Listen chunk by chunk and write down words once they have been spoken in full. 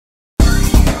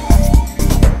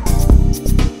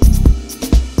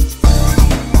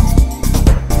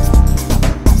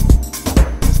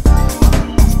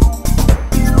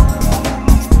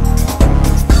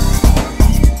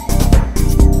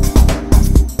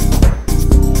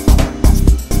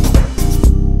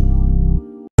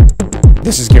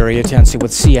This is Gary Atanu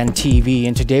with CNTV,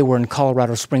 and today we're in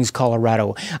Colorado Springs,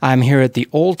 Colorado. I'm here at the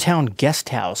Old Town Guest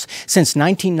House. Since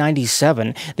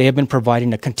 1997, they have been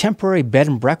providing a contemporary bed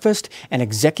and breakfast and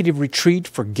executive retreat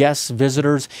for guests,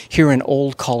 visitors here in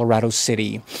Old Colorado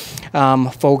City.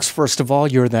 Folks, first of all,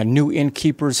 you're the new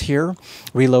innkeepers here,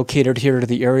 relocated here to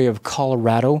the area of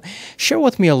Colorado. Share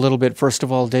with me a little bit, first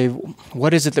of all, Dave,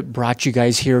 what is it that brought you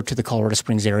guys here to the Colorado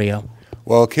Springs area?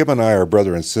 Well, Kim and I are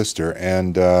brother and sister,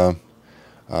 and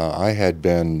I had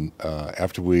been,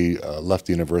 after we left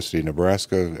the University of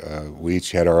Nebraska, we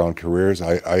each had our own careers.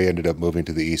 I ended up moving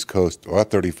to the East Coast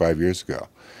about 35 years ago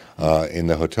in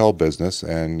the hotel business,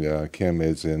 and Kim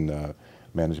is in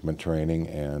management training,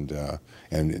 and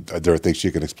there are things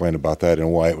she can explain about that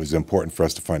and why it was important for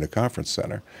us to find a conference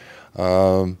center.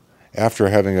 After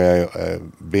having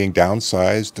being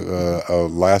downsized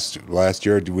last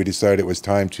year, we decided it was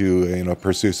time to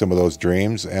pursue some of those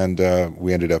dreams, and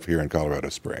we ended up here in Colorado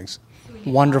Springs.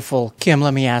 Wonderful. Kim,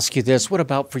 let me ask you this. What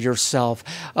about for yourself?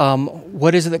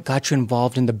 What is it that got you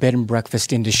involved in the bed and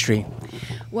breakfast industry?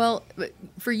 Well,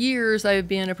 for years I've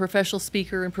been a professional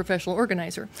speaker and professional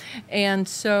organizer. And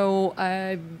so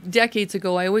decades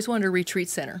ago, I always wanted a retreat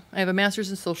center. I have a master's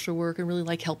in social work and really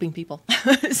like helping people.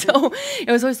 So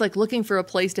I was always like looking for a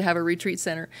place to have a retreat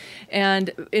center. And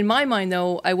in my mind,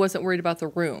 though, I wasn't worried about the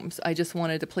rooms. I just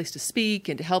wanted a place to speak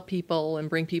and to help people and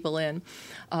bring people in.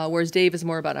 Whereas Dave is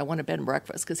more about, I want a bed and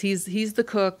breakfast, because he's the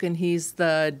cook and he's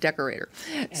the decorator.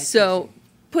 So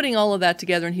putting all of that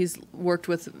together, and he's worked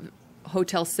with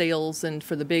hotel sales and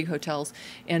for the big hotels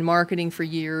and marketing for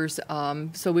years.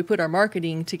 So we put our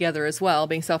marketing together as well.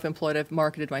 Being self-employed, I've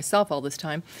marketed myself all this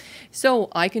time. So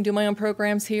I can do my own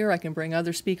programs here. I can bring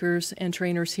other speakers and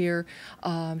trainers here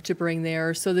to bring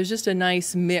there. So there's just a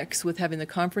nice mix with having the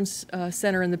conference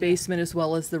center in the basement as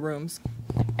well as the rooms.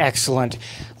 Excellent.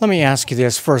 Let me ask you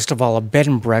this. First of all, a bed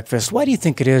and breakfast. Why do you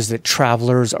think it is that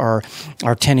travelers are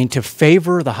tending to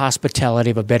favor the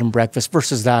hospitality of a bed and breakfast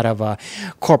versus that of a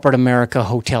corporate America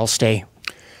hotel stay?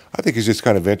 I think it's just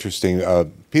kind of interesting.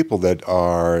 People that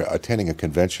are attending a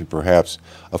convention, perhaps,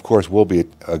 of course, will be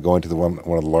going to one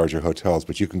of the larger hotels,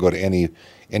 but you can go to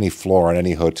any floor in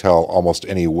any hotel almost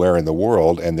anywhere in the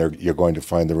world, and you're going to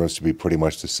find the rooms to be pretty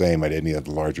much the same at any of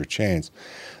the larger chains.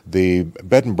 The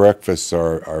bed and breakfasts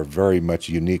are very much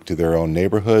unique to their own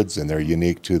neighborhoods, and they're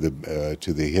unique to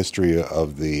the history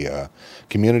of the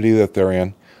community that they're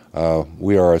in.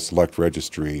 We are a select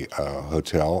registry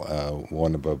hotel,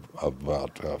 one of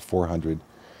about 400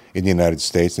 in the United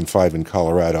States and 5 in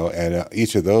Colorado, and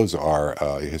each of those are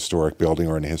a historic building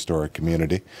or in a historic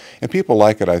community. And people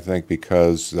like it, I think,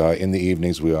 because in the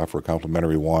evenings we offer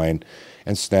complimentary wine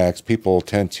and snacks. People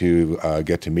tend to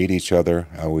get to meet each other.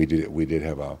 We did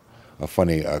have a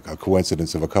funny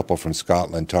coincidence of a couple from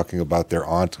Scotland talking about their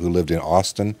aunt who lived in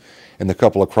Austin, and the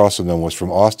couple across from them was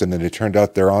from Austin, and it turned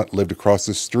out their aunt lived across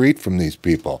the street from these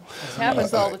people. It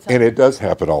happens all the time. And it does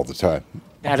happen all the time.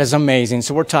 That is amazing.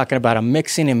 So we're talking about a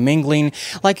mixing and mingling.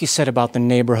 Like you said about the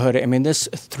neighborhood, I mean, this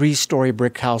 3-story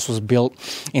brick house was built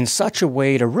in such a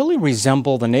way to really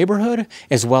resemble the neighborhood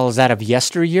as well as that of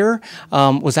yesteryear.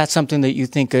 Was that something that you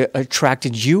think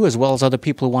attracted you as well as other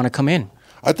people who want to come in?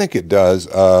 I think it does.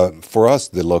 For us,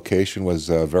 the location was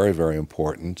very, very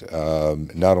important.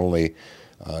 Not only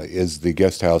is the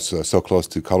guest house so close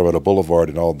to Colorado Boulevard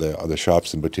and all the other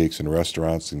shops and boutiques and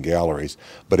restaurants and galleries,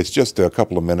 but it's just a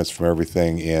couple of minutes from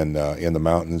everything in the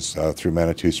mountains through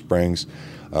Manitou Springs.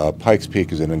 Pikes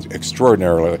Peak is an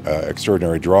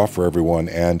extraordinary draw for everyone,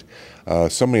 and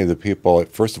so many of the people,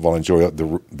 first of all, enjoy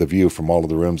the view from all of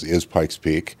the rooms is Pikes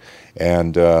Peak,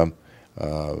 and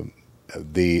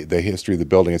the history of the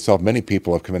building itself. Many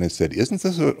people have come in and said, isn't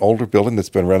this an older building that's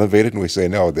been renovated? And we say,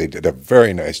 no, they did a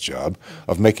very nice job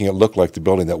of making it look like the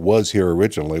building that was here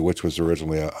originally, which was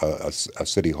originally a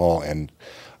city hall and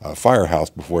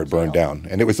firehouse before it burned down.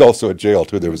 And it was also a jail,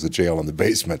 too. There was a jail in the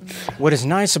basement. What is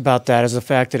nice about that is the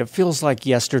fact that it feels like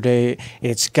yesterday.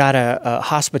 It's got a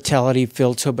hospitality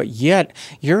feel to it, but yet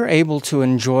you're able to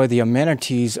enjoy the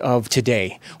amenities of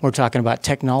today. We're talking about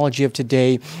technology of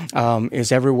today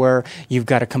is everywhere. You've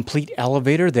got a complete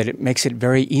elevator that it makes it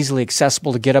very easily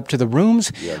accessible to get up to the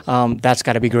rooms. Yes. That's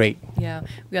got to be great. Yeah,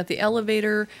 we got the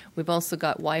elevator. We've also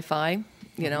got Wi-Fi.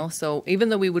 So even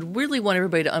though we would really want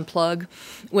everybody to unplug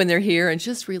when they're here and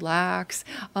just relax,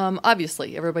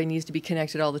 obviously everybody needs to be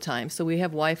connected all the time. So we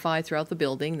have Wi-Fi throughout the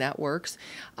building. That works.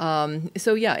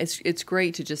 So yeah, it's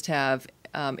great to just have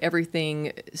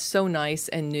everything so nice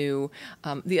and new.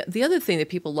 The other thing that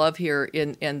people love here,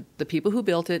 and the people who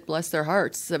built it, bless their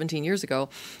hearts, 17 years ago,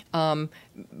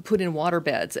 put in water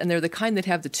beds, and they're the kind that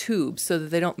have the tubes so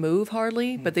that they don't move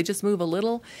hardly, but they just move a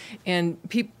little. And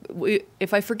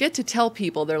if I forget to tell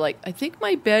people, they're like, "I think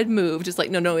my bed moved." It's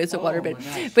like, no, it's a water bed.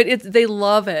 Nice. But they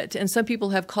love it, and some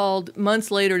people have called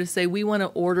months later to say, "We want to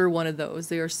order one of those.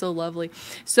 They are so lovely."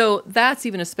 So that's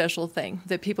even a special thing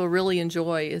that people really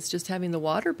enjoy, is just having the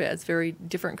water beds. Very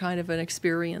different kind of an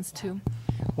experience too.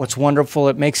 What's wonderful,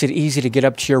 it makes it easy to get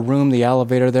up to your room, the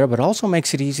elevator there, but also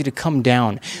makes it easy to come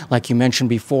down. Like you mentioned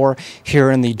before,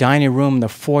 here in the dining room, the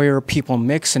foyer, people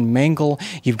mix and mingle.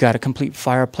 You've got a complete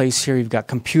fireplace here. You've got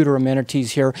computer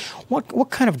amenities here. What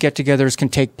kind of get-togethers can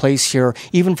take place here,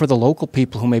 even for the local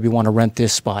people who maybe want to rent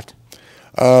this spot?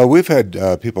 We've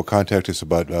had people contact us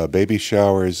about baby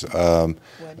showers,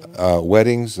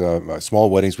 weddings, small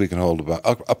weddings. We can hold about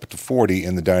up to 40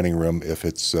 in the dining room if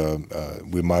it's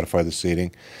we modify the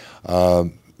seating.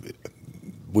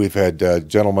 We've had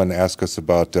gentlemen ask us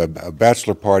about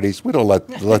bachelor parties. We don't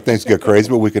let things get crazy,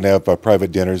 but we can have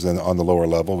private dinners on the lower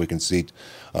level. We can seat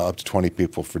up to 20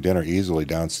 people for dinner easily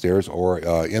downstairs or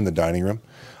in the dining room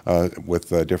with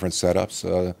different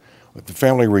setups. The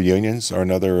family reunions are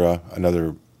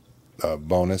another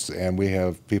bonus, and we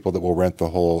have people that will rent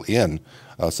the whole inn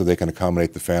so they can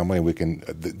accommodate the family. And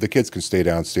the kids can stay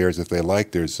downstairs if they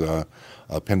like. There's a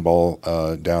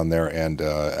pinball down there and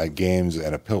games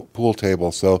and a pool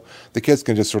table, so the kids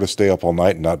can just sort of stay up all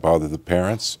night and not bother the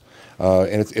parents.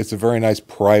 And it's a very nice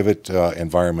private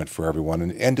environment for everyone.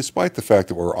 And despite the fact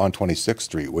that we're on 26th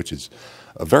Street, which is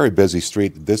a very busy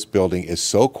street, this building is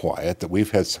so quiet that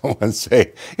we've had someone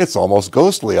say it's almost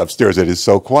ghostly upstairs. It is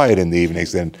so quiet in the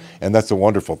evenings, and that's a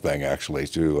wonderful thing, actually,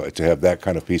 to have that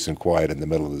kind of peace and quiet in the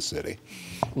middle of the city.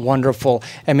 Wonderful.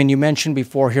 I mean, you mentioned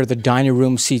before here the dining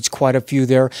room seats quite a few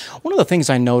there. One of the things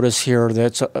I notice here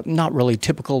that's not really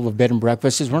typical of a bed and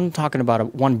breakfast is we're not talking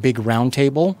about one big round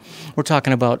table. We're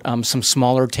talking about some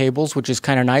smaller tables, which is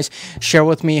kind of nice. Share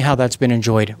with me how that's been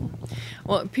enjoyed.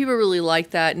 Well, people really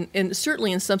like that, and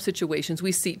certainly in some situations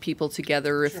we seat people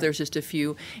together if there's just a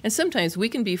few, and sometimes we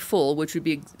can be full, which would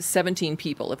be 17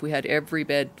 people if we had every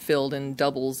bed filled in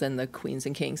doubles and the queens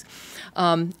and kings.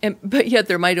 But yet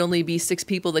there might only be 6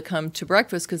 people that come to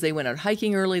breakfast because they went out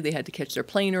hiking early, they had to catch their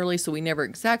plane early, so we never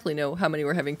exactly know how many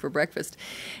we're having for breakfast.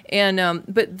 And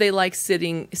but they like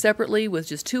sitting separately with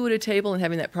just 2 at a table and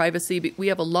having that privacy. But we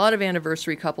have a lot of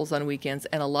anniversary couples on weekends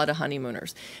and a lot of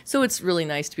honeymooners, so it's really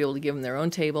nice to be able to give them their own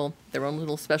table, their own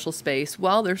little special space,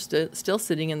 while they're still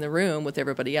sitting in the room with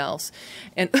everybody else.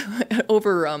 And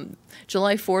over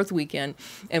July 4th weekend,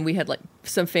 and we had like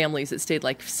some families that stayed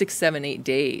like 6, 7, 8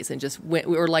 days and just went.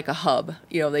 We were like a hub.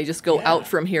 You know, they just go out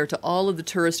from here to all of the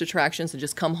tourist attractions and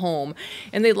just come home.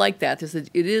 And they like that. They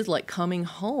said it is like coming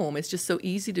home. It's just so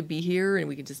easy to be here, and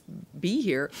we can just be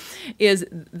here. Is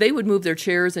they would move their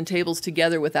chairs and tables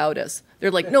together without us.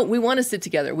 They're like, no, we want to sit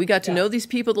together. We got to know these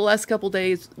people the last couple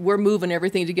days. We're moving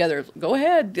everything together. Go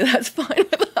ahead. That's fine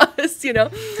with us, you know.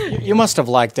 You must have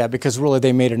liked that, because really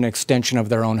they made an extension of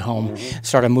their own home,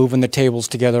 started moving the tables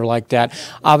together like that.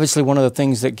 Obviously, one of the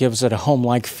things that gives it a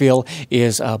home-like feel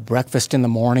is breakfast in the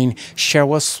morning. Share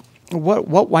with us,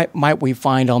 what might we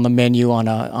find on the menu on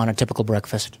a typical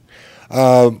breakfast?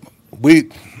 We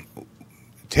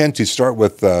tend to start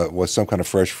with some kind of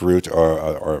fresh fruit,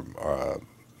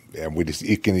 and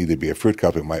it can either be a fruit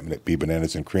cup, it might be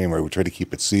bananas and cream, or we try to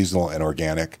keep it seasonal and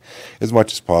organic as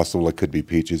much as possible. It could be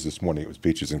peaches. This morning it was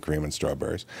peaches and cream and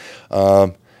strawberries.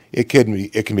 It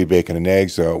can be bacon and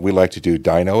eggs. We like to do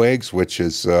dino eggs, which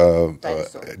is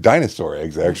dinosaur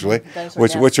eggs, actually,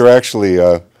 which are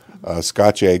actually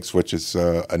Scotch eggs, which is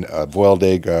a boiled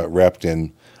egg wrapped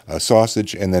in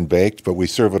sausage and then baked. But we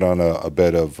serve it on a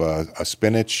bed of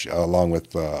spinach along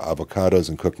with avocados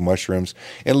and cooked mushrooms.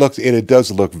 It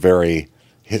does look very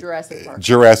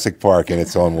Jurassic Park in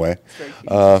its own way.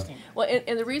 Well,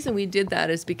 and the reason we did that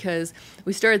is because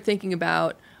we started thinking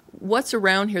about what's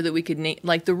around here that we could name,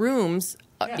 like the rooms.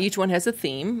 Each one has a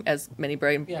theme, as many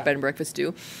bed and breakfasts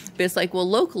do. But it's like, well,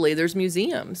 locally there's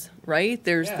museums, right?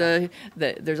 There's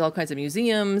there's all kinds of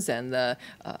museums and the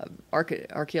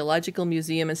archaeological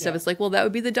museum and stuff. It's like, well, that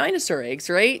would be the dinosaur eggs,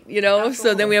 right? You know.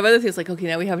 Absolutely. So then we have other things like, okay,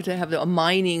 now we have to have a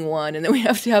mining one, and then we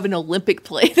have to have an Olympic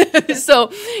plate.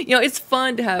 So you know, it's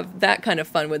fun to have that kind of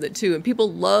fun with it too. And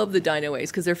people love the dino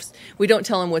eggs because we don't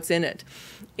tell them what's in it,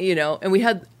 you know. And we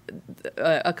had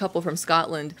a couple from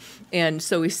Scotland, and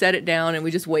so we set it down and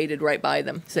we just waited right by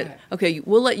them. Said, okay,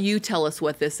 we'll let you tell us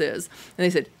what this is. And they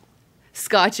said,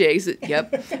 Scotch eggs,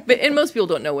 yep. And most people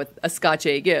don't know what a Scotch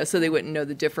egg is, so they wouldn't know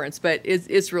the difference. But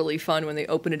it's really fun when they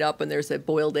open it up and there's a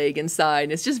boiled egg inside,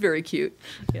 and it's just very cute.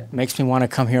 Yeah. Makes me want to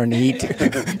come here and eat.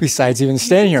 Besides even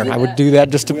staying here, I would do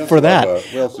that for that.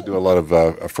 We also do a lot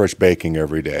of fresh baking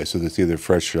every day. So it's either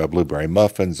fresh blueberry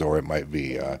muffins, or it might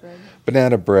be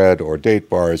banana bread or date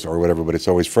bars or whatever. But it's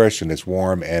always fresh and it's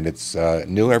warm and it's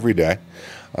new every day.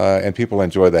 And people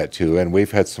enjoy that too. And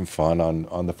we've had some fun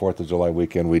on the 4th of July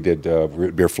weekend. We did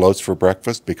root beer floats for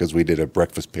breakfast because we did a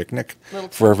breakfast picnic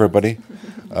for everybody.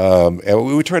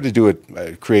 And we tried to do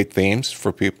it, create themes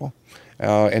for people,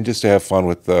 and just to have fun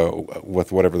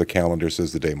with whatever the calendar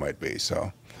says the day might be.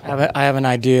 So. I have an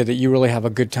idea that you really have a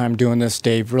good time doing this,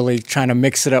 Dave, really trying to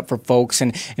mix it up for folks,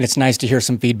 and it's nice to hear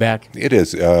some feedback. It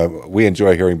is. We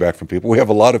enjoy hearing back from people. We have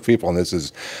a lot of people, and this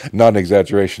is not an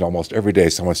exaggeration, almost every day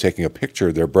someone's taking a picture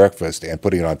of their breakfast and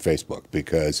putting it on Facebook,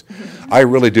 because I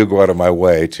really do go out of my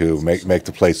way to make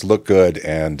the place look good,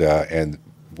 and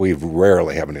we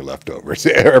rarely have any leftovers.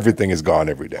 Everything is gone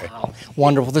every day. Wow.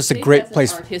 Wonderful. This is a great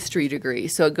place. Art history degree,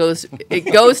 so it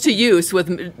goes to use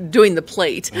with doing the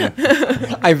plate.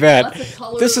 I bet.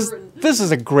 This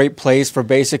is a great place for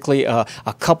basically a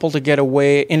couple to get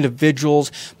away,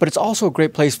 individuals, but it's also a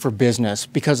great place for business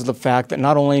because of the fact that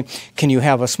not only can you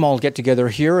have a small get-together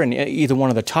here in either one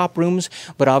of the top rooms,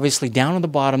 but obviously down at the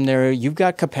bottom there, you've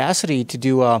got capacity to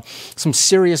do some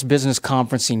serious business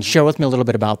conferencing. Share with me a little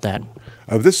bit about that.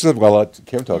 This is, well, I'll let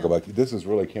Kim talk about it. This is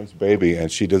really Kim's baby, and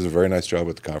she does a very nice job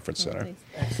at the conference center.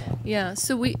 Yeah,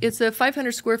 so it's a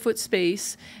 500 square foot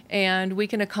space, and we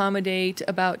can accommodate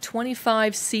about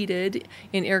 25 seated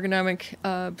in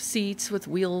ergonomic seats with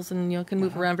wheels, and can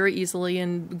move around very easily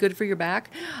and good for your back,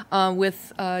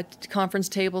 with conference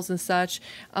tables and such.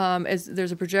 As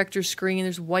there's a projector screen,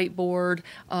 there's a whiteboard,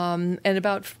 and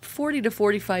about 40 to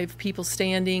 45 people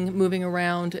standing, moving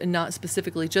around, and not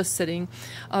specifically just sitting.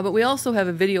 But we also have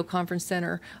a video conference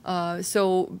center,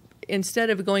 so instead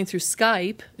of going through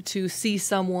Skype to see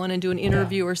someone and do an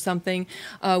interview or something,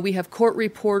 we have court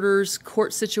reporters,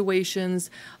 court situations,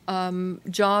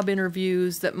 job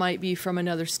interviews that might be from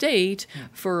another state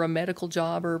for a medical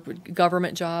job or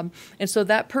government job. And so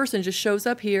that person just shows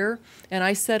up here, and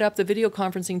I set up the video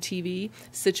conferencing TV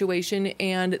situation,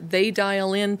 and they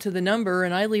dial into the number,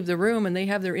 and I leave the room, and they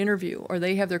have their interview, or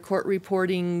they have their court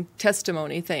reporting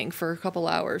testimony thing for a couple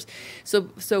hours.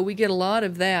 So we get a lot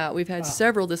of that. We've had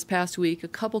several this past week, a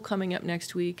couple coming up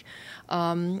next week.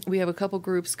 We have a couple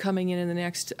groups coming in the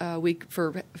next week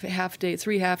for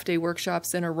three half-day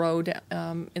workshops in a row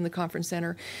in the conference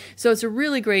center. So it's a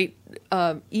really great,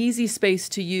 easy space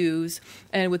to use.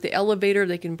 And with the elevator,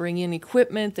 they can bring in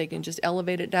equipment. They can just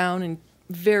elevate it down, and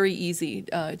very easy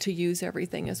to use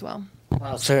everything as well.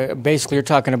 Wow. So basically you're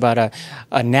talking about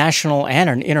a national and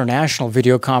an international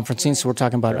video conferencing, so we're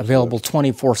talking about available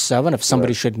 24/7 if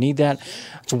somebody should need that.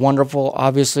 It's wonderful.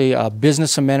 Obviously,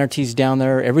 business amenities down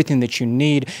there, everything that you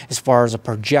need as far as a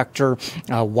projector,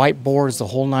 whiteboards, the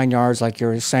whole 9 yards like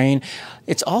you're saying.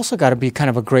 It's also got to be kind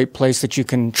of a great place that you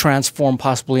can transform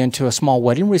possibly into a small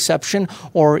wedding reception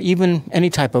or even any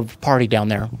type of party down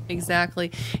there.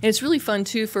 Exactly. And it's really fun,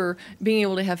 too, for being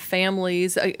able to have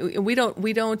families. We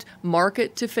don't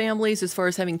market to families as far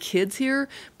as having kids here,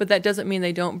 but that doesn't mean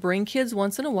they don't bring kids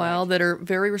once in a while that are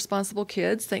very responsible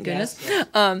kids, thank goodness.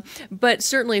 Yes. But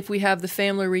certainly if we have the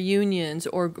family reunions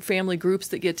or family groups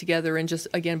that get together and just,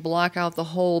 again, block out the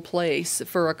whole place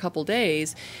for a couple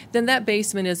days, then that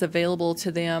basement is available to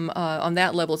them on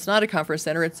that level. It's not a conference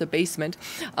center, it's a basement.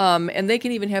 And they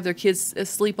can even have their kids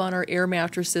sleep on our air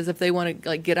mattresses if they want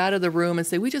to get out of the room and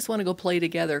say, we just want to go play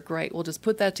together. Great, we'll just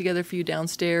put that together for you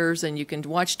downstairs, and you can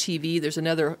watch TV. There's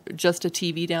just a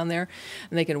TV down there,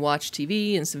 and they can watch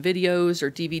TV and some videos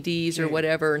or DVDs or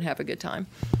whatever and have a good time.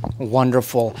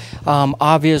 Wonderful.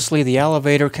 Obviously, the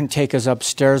elevator can take us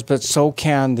upstairs, but so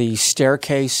can the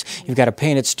staircase. You've got a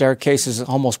painted staircase is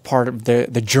almost part of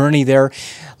the journey there.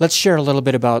 Let's share a little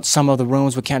bit about some of the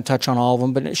rooms. We can't touch on all of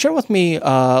them, but share with me,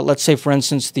 let's say, for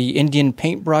instance, the Indian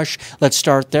paintbrush. Let's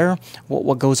start there.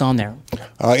 What goes on there?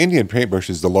 Indian paintbrush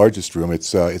is the largest room.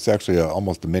 It's actually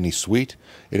almost a mini suite.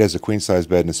 It has a queen-size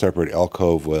bed and a separate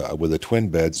alcove with a twin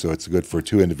bed, so it's good for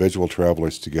two individual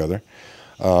travelers together.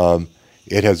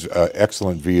 It has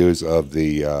excellent views of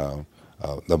the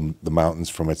mountains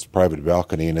from its private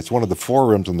balcony, and it's one of the 4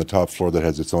 rooms on the top floor that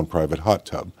has its own private hot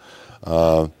tub.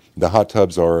 The hot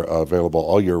tubs are available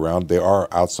all year round. They are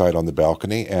outside on the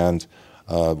balcony, and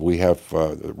we have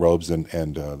robes and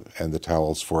the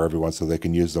towels for everyone, so they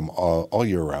can use them all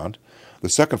year round. The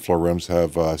second floor rooms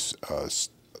have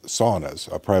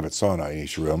saunas, a private sauna in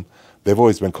each room. they've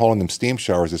always been calling them steam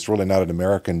showers. It's really not an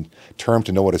American term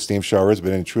to know what a steam shower is,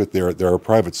 but in truth, they're a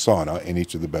private sauna in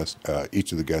each of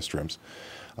the guest rooms.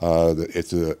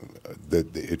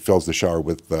 It fills the shower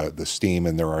with the steam,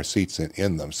 and there are seats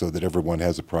in them so that everyone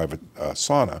has a private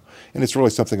sauna. And it's really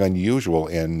something unusual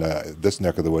in this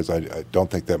neck of the woods. I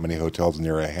don't think that many hotels in the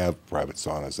area have private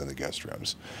saunas in the guest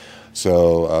rooms.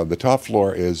 So the top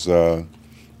floor is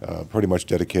pretty much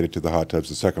dedicated to the hot tubs,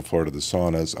 the second floor to the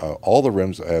saunas. All the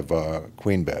rooms have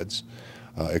queen beds,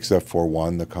 except for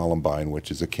one, the Columbine,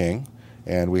 which is a king.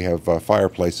 And we have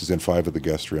fireplaces in 5 of the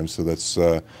guest rooms, so that's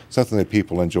something that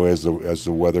people enjoy as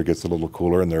the weather gets a little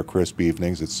cooler and there are crisp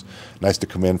evenings. It's nice to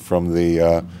come in from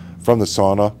the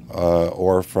sauna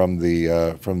or from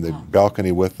the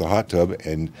balcony with the hot tub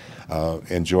and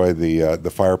enjoy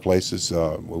the fireplaces.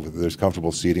 There's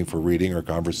comfortable seating for reading or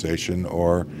conversation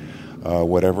or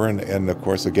whatever. And of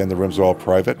course, again, the rooms are all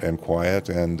private and quiet,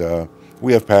 and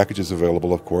we have packages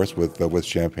available, of course, with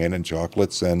champagne and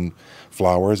chocolates and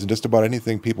flowers and just about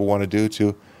anything people want to do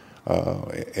to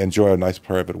enjoy a nice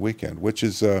private weekend, which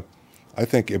is, I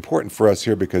think, important for us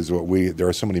here because there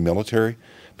are so many military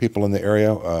people in the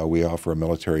area. We offer a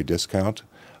military discount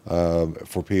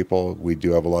for people. We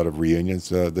do have a lot of reunions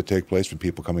that take place from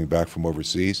people coming back from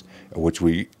overseas, which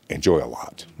we enjoy a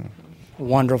lot.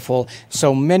 Wonderful.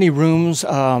 So many rooms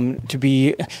to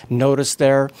be noticed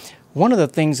there. One of the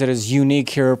things that is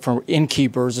unique here for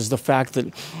innkeepers is the fact that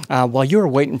while you're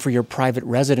waiting for your private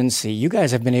residency, you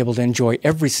guys have been able to enjoy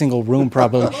every single room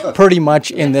probably pretty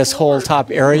much in this whole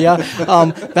top area.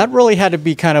 That really had to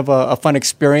be kind of a fun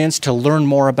experience to learn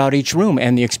more about each room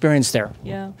and the experience there.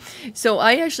 Yeah. So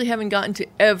I actually haven't gotten to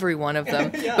every one of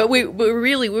them, but we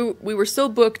were so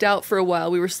booked out for a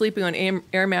while. We were sleeping on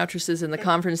air mattresses in the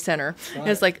conference center. And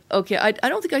it's like, okay, I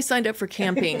don't think I signed up for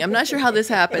camping. I'm not sure how this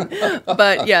happened,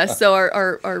 but yes. So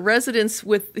our residence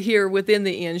here within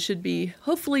the inn should be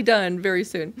hopefully done very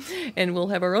soon, and we'll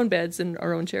have our own beds and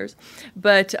our own chairs.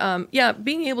 But yeah,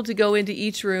 being able to go into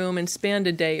each room and spend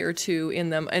a day or two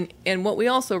in them, and what we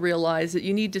also realize that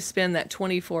you need to spend that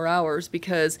 24 hours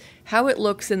because how it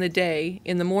looks in the day,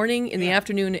 in the morning, in the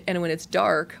afternoon, and when it's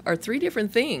dark are 3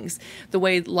 different things. The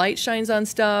way light shines on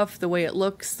stuff, the way it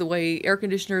looks, the way air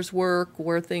conditioners work,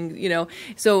 where things,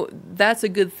 so that's a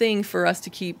good thing for us to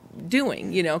keep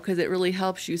doing, because it really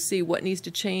helps you see what needs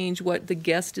to change, what the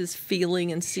guest is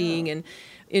feeling and seeing and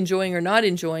enjoying or not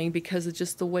enjoying because of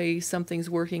just the way something's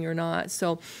working or not.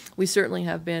 So we certainly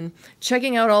have been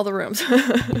checking out all the rooms.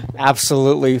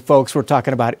 Absolutely, folks. We're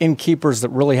talking about innkeepers that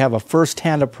really have a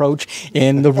first-hand approach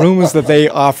in the rooms that they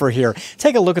offer here.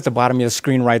 Take a look at the bottom of the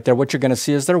screen right there. What you're going to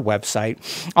see is their website.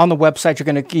 On the website, you're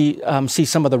going to see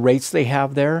some of the rates they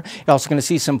have there. You're also going to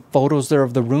see some photos there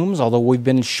of the rooms, although we've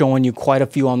been showing you quite a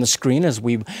few on the screen as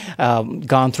we've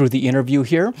gone through the interview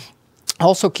here.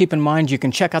 Also, keep in mind, you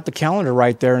can check out the calendar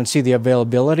right there and see the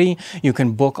availability. You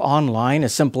can book online,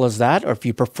 as simple as that, or if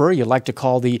you prefer, you'd like to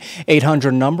call the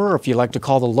 800 number, or if you'd like to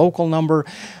call the local number.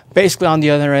 Basically, on the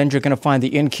other end, you're going to find the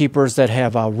innkeepers that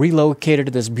have relocated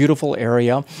to this beautiful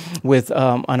area with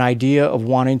an idea of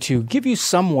wanting to give you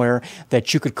somewhere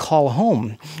that you could call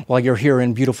home while you're here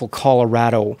in beautiful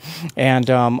Colorado. And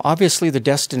obviously, the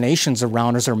destinations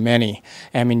around us are many.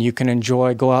 I mean, you can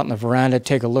go out on the veranda,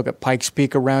 take a look at Pikes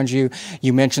Peak around you.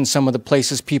 You mentioned some of the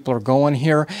places people are going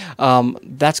here.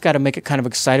 That's got to make it kind of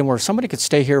exciting where somebody could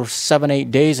stay here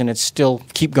 7-8 days and it still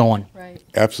keep going. Right.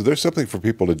 Absolutely. There's something for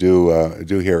people to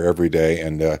do here every day,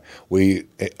 and we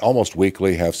almost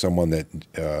weekly have someone that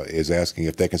is asking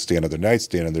if they can stay another night,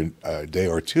 stay another day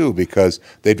or two, because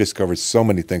they've discovered so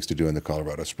many things to do in the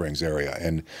Colorado Springs area.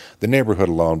 And the neighborhood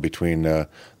alone, between the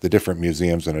different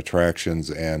museums and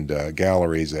attractions and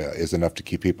galleries, is enough to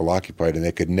keep people occupied, and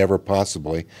they could never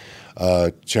possibly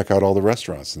check out all the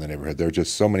restaurants in the neighborhood. There are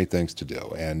just so many things to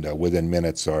do, and within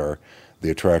minutes are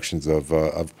the attractions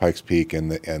of Pikes Peak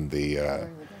and the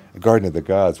Garden of the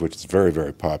Gods, which is very,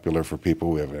 very popular for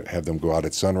people. We have them go out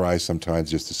at sunrise sometimes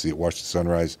just to watch the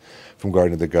sunrise from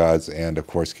Garden of the Gods, and of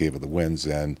course Cave of the Winds,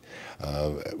 and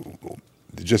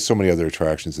just so many other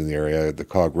attractions in the area, the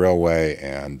Cog Railway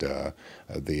and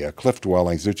the cliff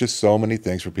dwellings. There's just so many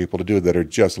things for people to do that are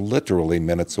just literally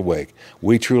minutes away.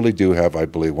 We truly do have, I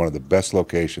believe, one of the best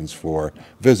locations for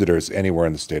visitors anywhere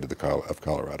in the state of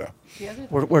Colorado.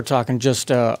 We're talking just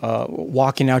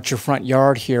walking out your front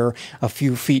yard here, a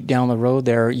few feet down the road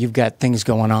there, you've got things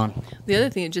going on. The other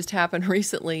thing that just happened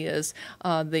recently is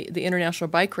the International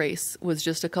Bike Race was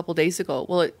just a couple days ago.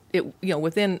 Well, it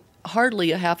within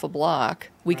hardly a half a block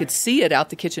we could see it out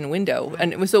the kitchen window.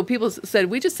 And so people said,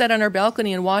 we just sat on our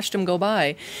balcony and watched them go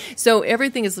by. So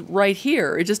everything is right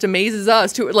here. It just amazes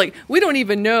us too. Like, we don't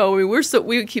even know. I mean,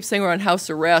 we keep saying we're on house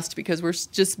arrest because we're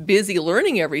just busy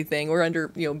learning everything. We're under,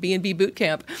 B&B boot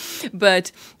camp.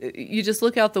 But you just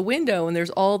look out the window and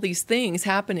there's all these things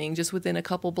happening just within a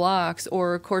couple blocks.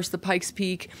 Or, of course, the Pikes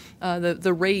Peak,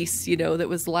 the race, that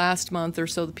was last month or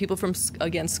so. The people from,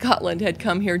 again, Scotland had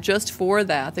come here just for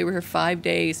that. They were here 5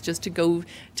 days just to go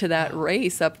to that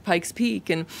race up Pikes Peak,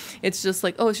 and it's just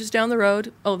like, oh, it's just down the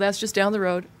road. Oh, that's just down the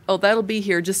road. Oh, that'll be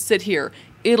here. Just sit here.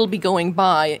 It'll be going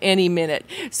by any minute.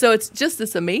 So it's just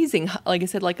this amazing, like I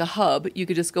said, like a hub. You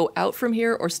could just go out from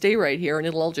here or stay right here, and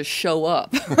it'll all just show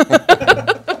up.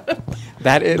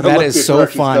 That is so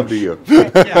fun.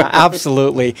 Yeah,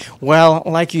 absolutely. Well,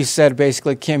 like you said,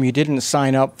 basically, Kim, you didn't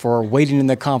sign up for waiting in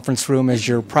the conference room as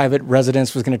your private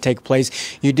residence was going to take place.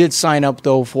 You did sign up,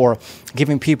 though, for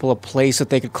giving people a place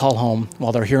that they could call home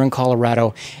while they're here in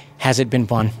Colorado. Has it been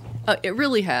fun? It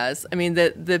really has. I mean,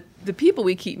 the people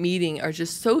we keep meeting are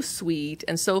just so sweet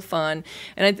and so fun.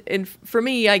 And for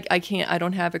me, I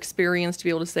don't have experience to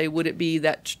be able to say, would it be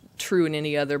that true in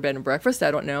any other bed and breakfast?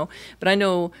 I don't know. But I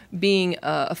know being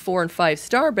a 4- and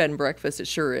 5-star bed and breakfast, it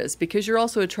sure is, because you're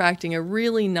also attracting a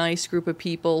really nice group of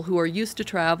people who are used to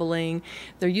traveling.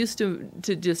 They're used to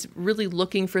just really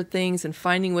looking for things and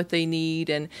finding what they need,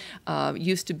 and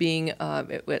used to being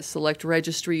at select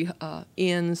registry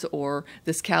inns or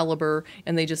this caliber,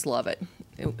 and they just love it.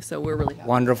 So we're really happy.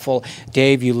 Wonderful.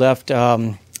 Dave, you left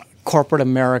corporate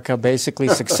America, basically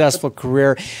successful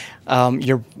career.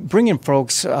 You're bringing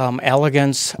folks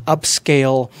elegance,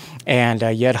 upscale, and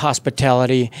yet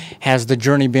hospitality. Has the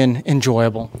journey been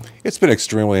enjoyable? It's been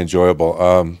extremely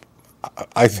enjoyable.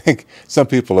 I think some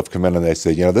people have come in and they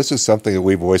say, this is something that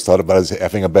we've always thought about as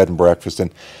having a bed and breakfast.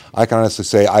 And I can honestly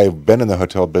say I've been in the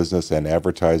hotel business and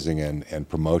advertising and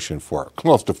promotion for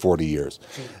close to 40 years.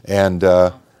 And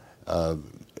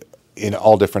in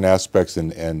all different aspects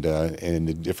and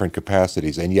in different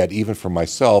capacities. And yet, even for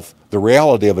myself, the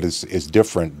reality of it is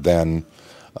different than...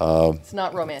 it's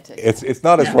not romantic. It's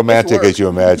not as romantic as you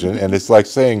imagine. And it's like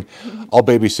saying, I'll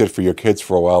babysit for your kids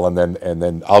for a while and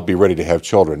then I'll be ready to have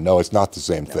children. No, it's not the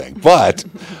same thing. But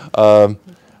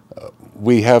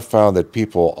we have found that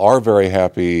people are very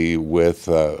happy with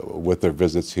their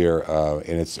visits here.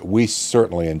 And we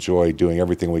certainly enjoy doing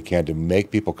everything we can to make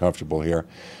people comfortable here.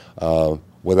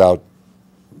 Without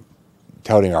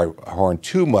touting our horn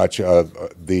too much,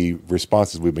 the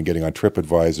responses we've been getting on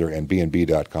TripAdvisor and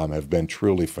B&B.com have been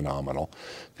truly phenomenal.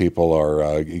 People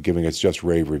are giving us just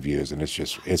rave reviews, and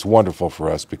it's wonderful for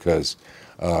us because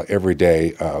every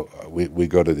day we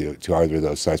go to either of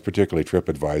those sites, particularly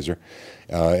TripAdvisor,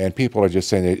 and people are just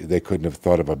saying they couldn't have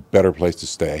thought of a better place to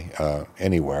stay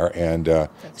anywhere, and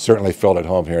certainly felt at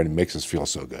home here, and it makes us feel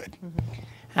so good. Mm-hmm.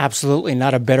 Absolutely,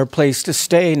 not a better place to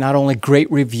stay. Not only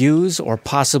great reviews or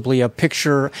possibly a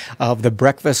picture of the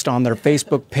breakfast on their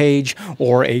Facebook page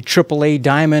or a AAA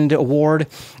Diamond Award.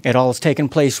 It all has taken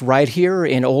place right here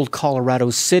in Old Colorado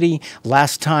City.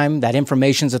 Last time, that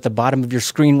information's at the bottom of your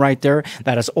screen right there.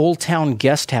 That is Old Town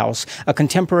Guest House, a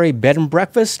contemporary bed and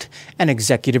breakfast and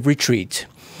executive retreat.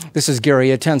 This is Gary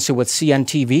Atanu with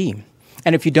CNTV.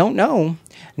 And if you don't know,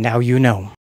 now you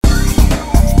know.